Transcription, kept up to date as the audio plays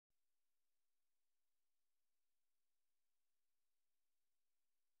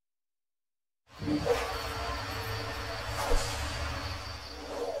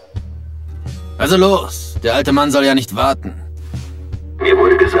Also los, der alte Mann soll ja nicht warten. Mir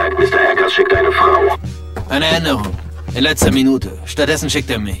wurde gesagt, Mr. Eckers schickt eine Frau. Eine Änderung. In letzter Minute. Stattdessen schickt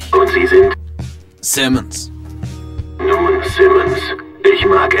er mich. Und Sie sind? Simmons. Nun, Simmons, ich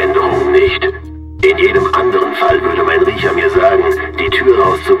mag Änderungen nicht. In jedem anderen Fall würde mein Riecher mir sagen, die Tür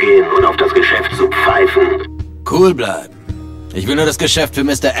rauszugehen und auf das Geschäft zu pfeifen. Cool bleiben. Ich will nur das Geschäft für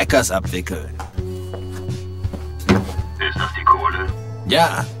Mr. Eckers abwickeln. Ist das die Kohle?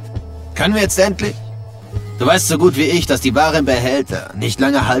 Ja. Können wir jetzt endlich? Du weißt so gut wie ich, dass die Ware im Behälter nicht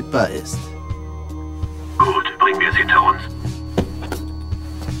lange haltbar ist. Gut, bringen wir es hinter uns.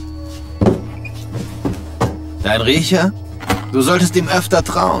 Dein Riecher? Du solltest ihm öfter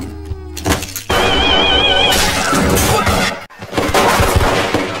trauen.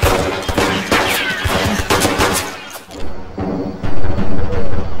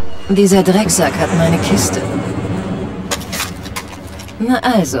 Dieser Drecksack hat meine Kiste. Na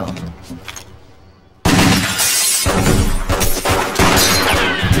also.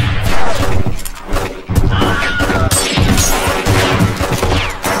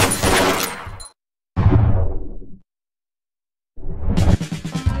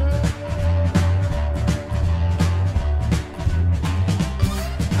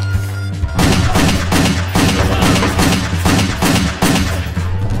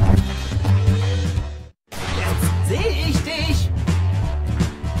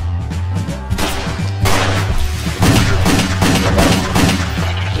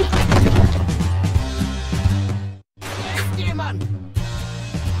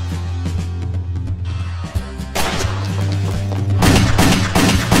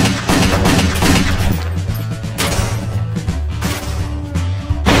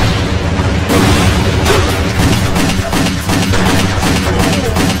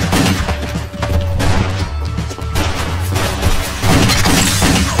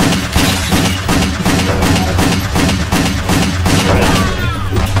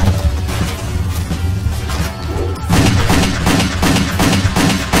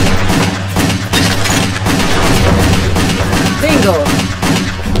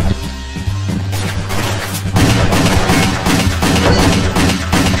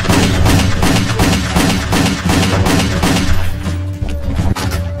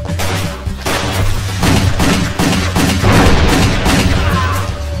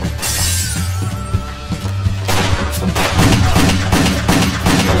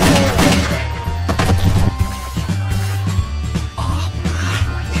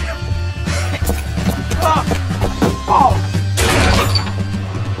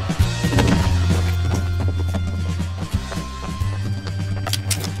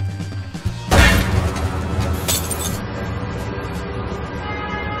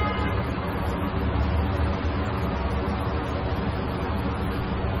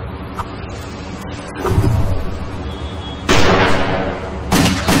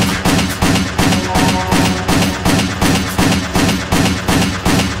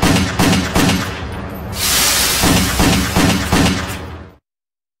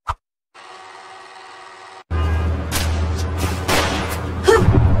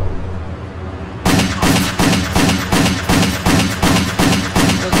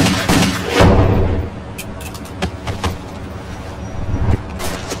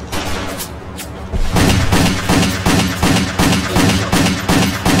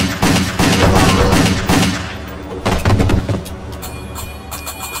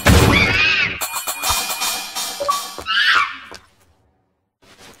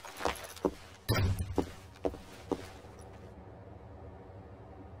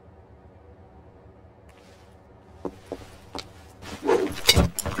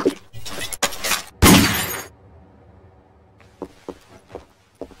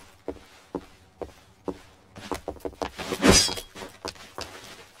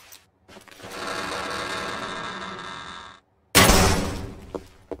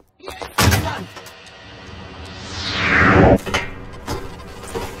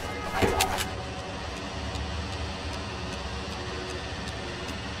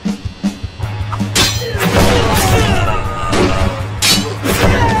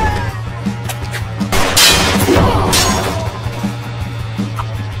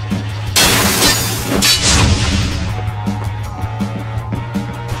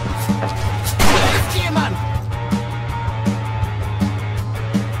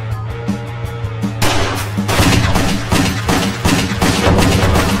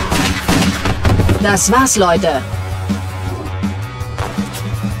 Das war's, Leute.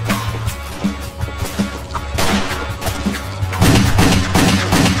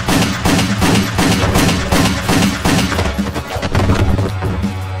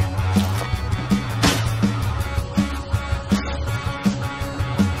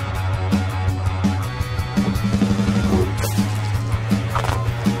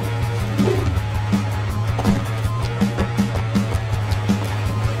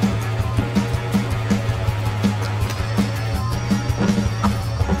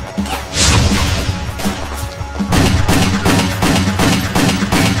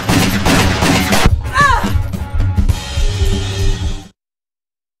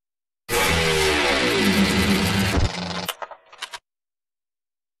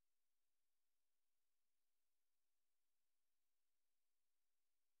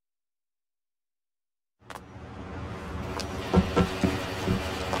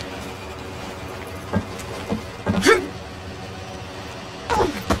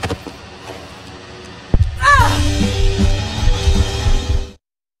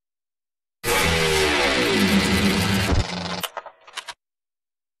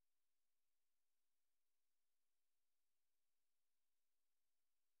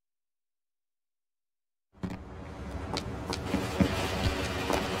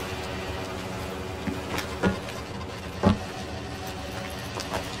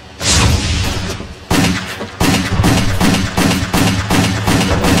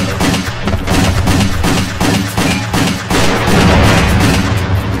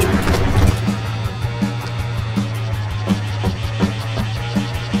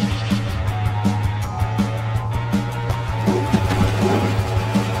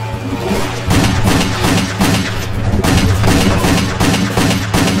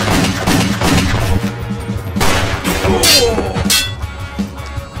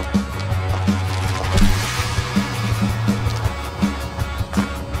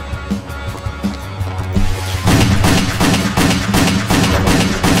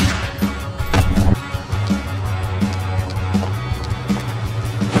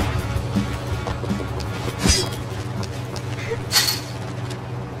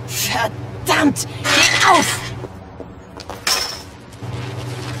 Verdammt! Geh auf!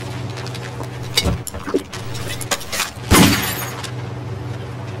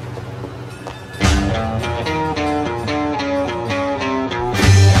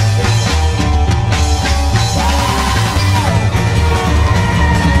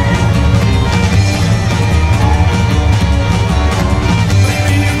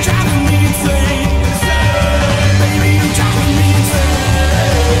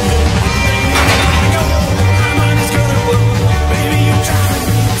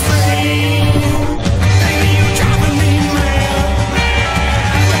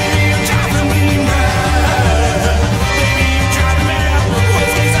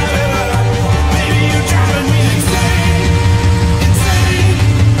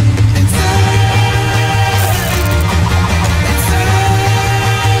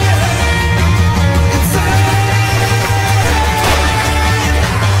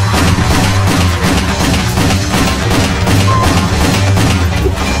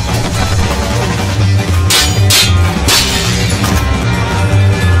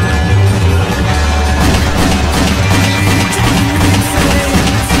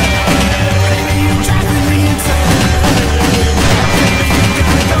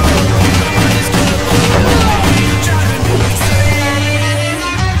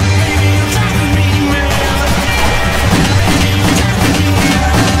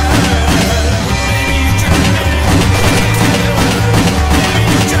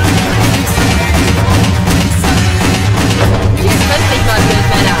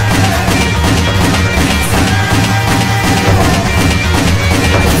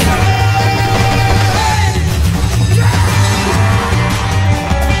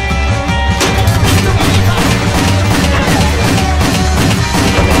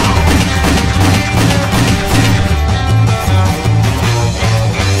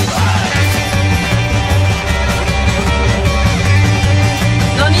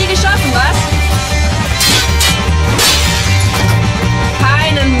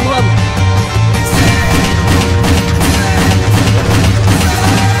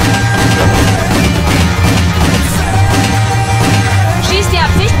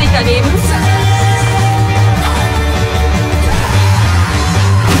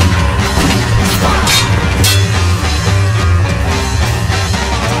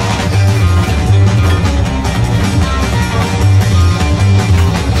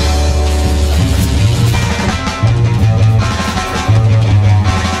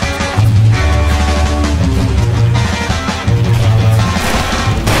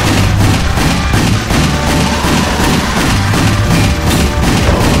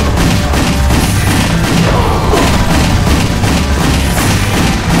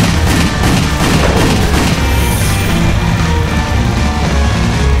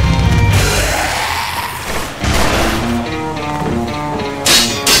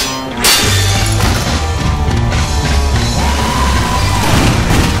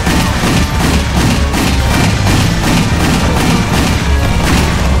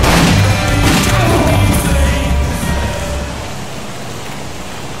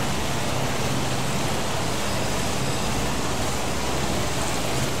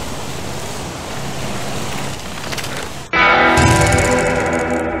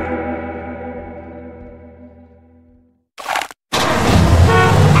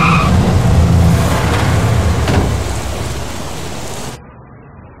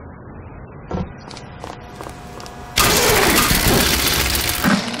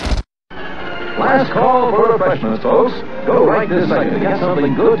 Last call for refreshments, folks. Go right this second to get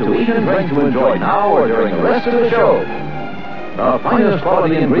something good to eat and drink to enjoy now or during the rest of the show. The finest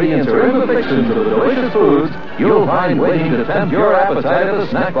quality ingredients are in the fixings of the delicious foods you'll find waiting to tempt your appetite at the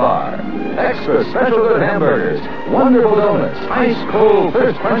snack bar. Extra special good hamburgers, wonderful donuts, ice-cold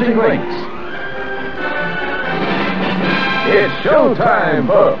thirst-quenching drinks. It's showtime,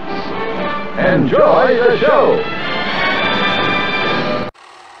 folks. Enjoy the show.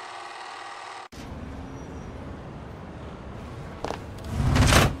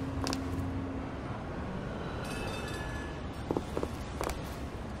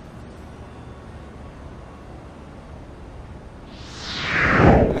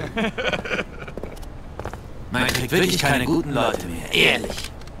 Man kriegt wirklich keine guten Leute mehr,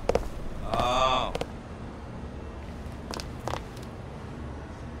 ehrlich. Oh.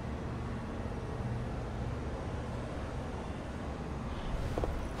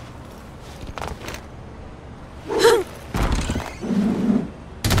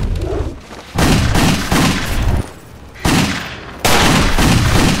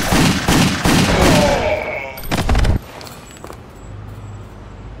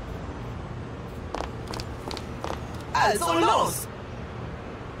 Also los!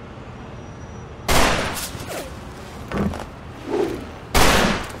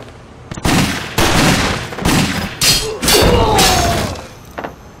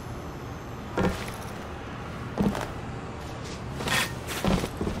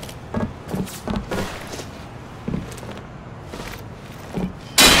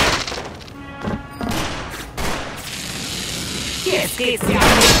 Jetzt geht's ja.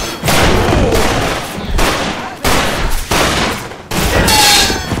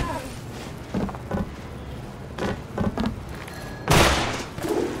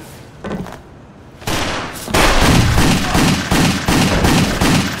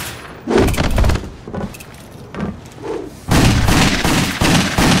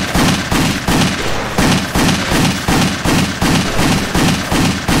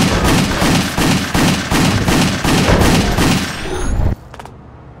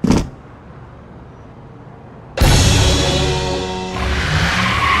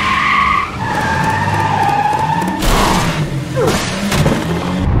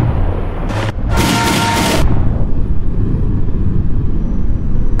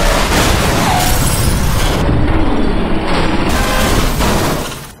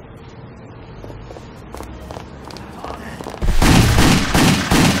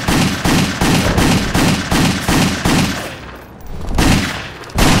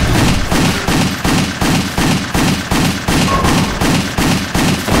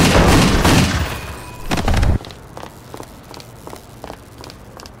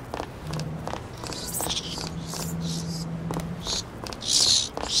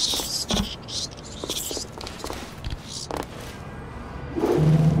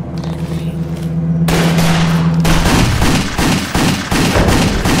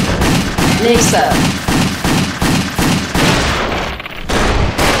 Nächster.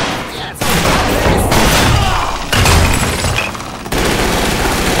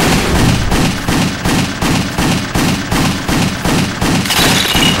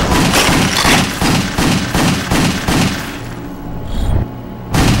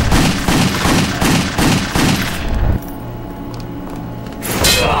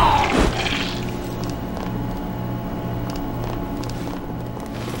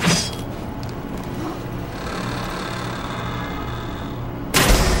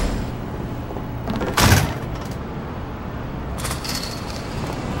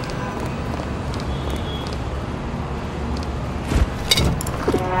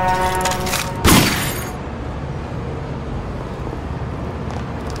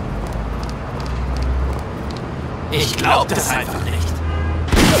 Ich glaub das einfach nicht.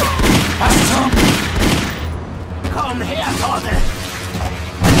 Was zum... Komm her, Wurde!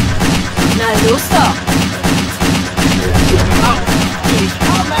 Na los doch! Ich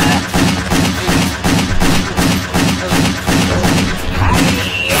komme!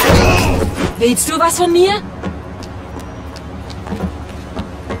 Willst du was von mir?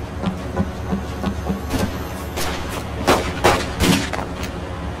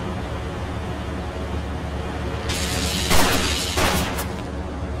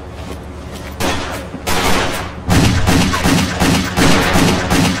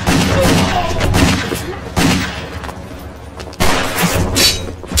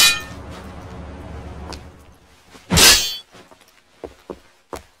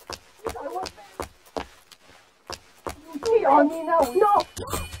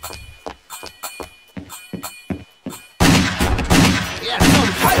 Wer zum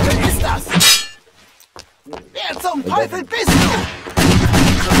Teufel ist das? zum Teufel bist du?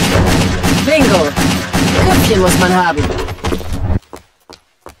 Bingo. Köpfchen muss man haben.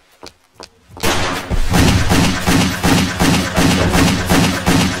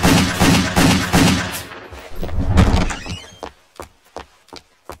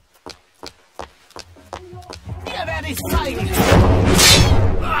 Dir werde ich's zeigen.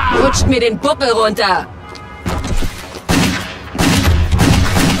 Rutscht mir den Buckel runter.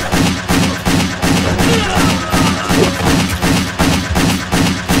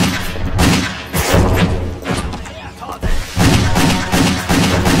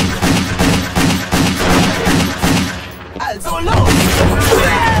 Also los!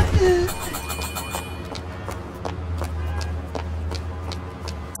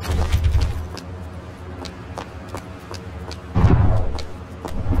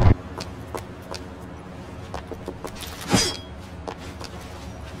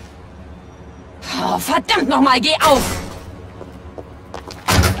 Oh, verdammt nochmal, geh auf!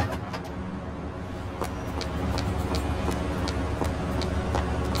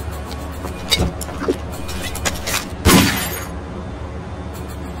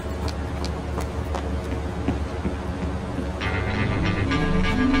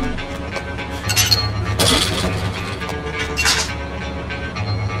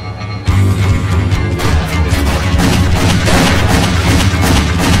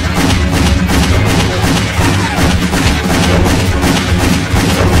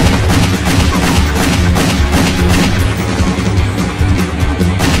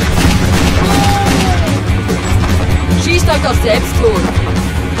 Schießt euch doch selbst tot.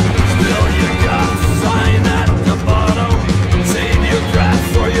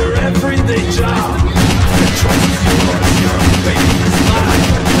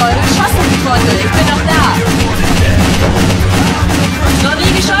 Toll geschossen, Trottel. Ich bin noch da. Noch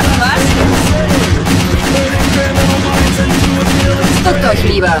nie geschossen, was? Duckt euch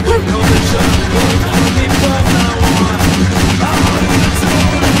lieber.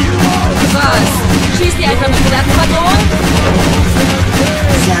 Was? Schießt ihr etwa mit Plattenpatronen?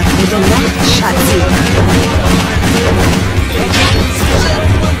 Sag gute Nacht, Schatzi.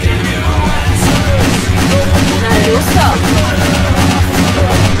 Na los doch.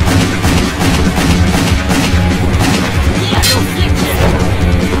 Ja, du Flittchen.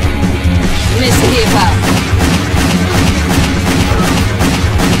 Mistkäfer.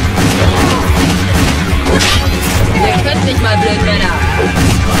 Ihr könnt nicht mal, Blödmänner.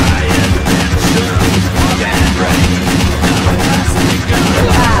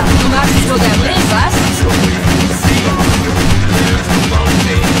 Ah, du magst es sogar wild, was?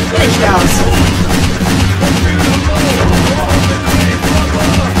 Licht aus.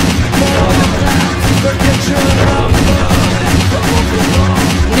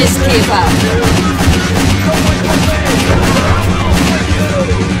 Mistkäfer.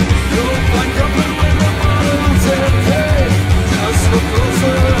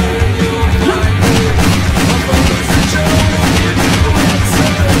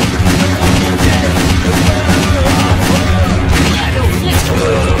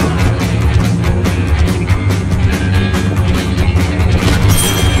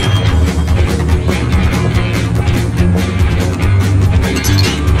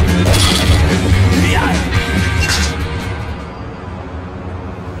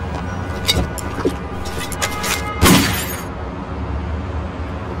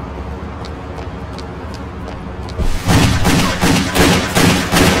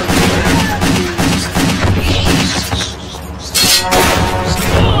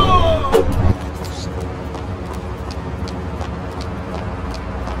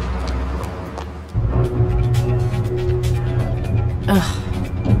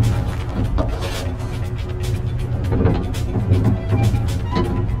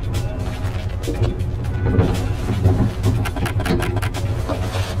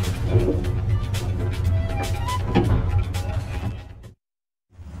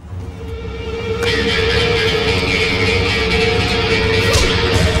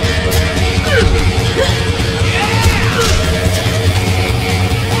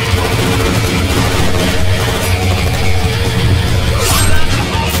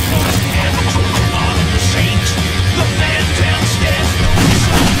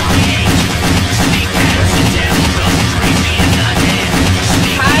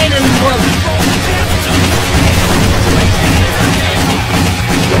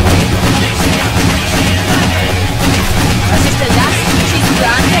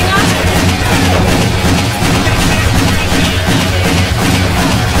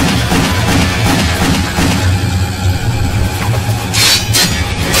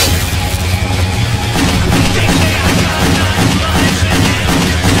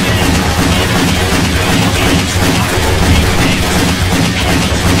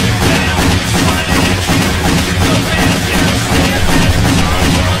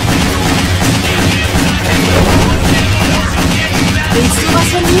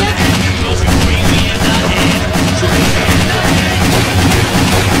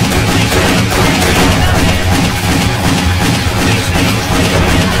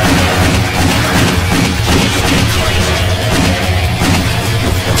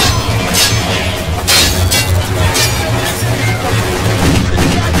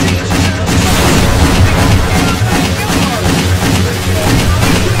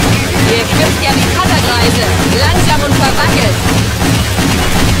 wackelt.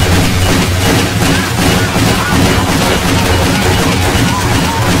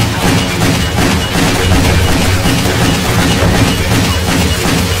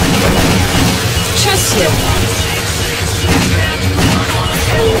 Tschüsschen.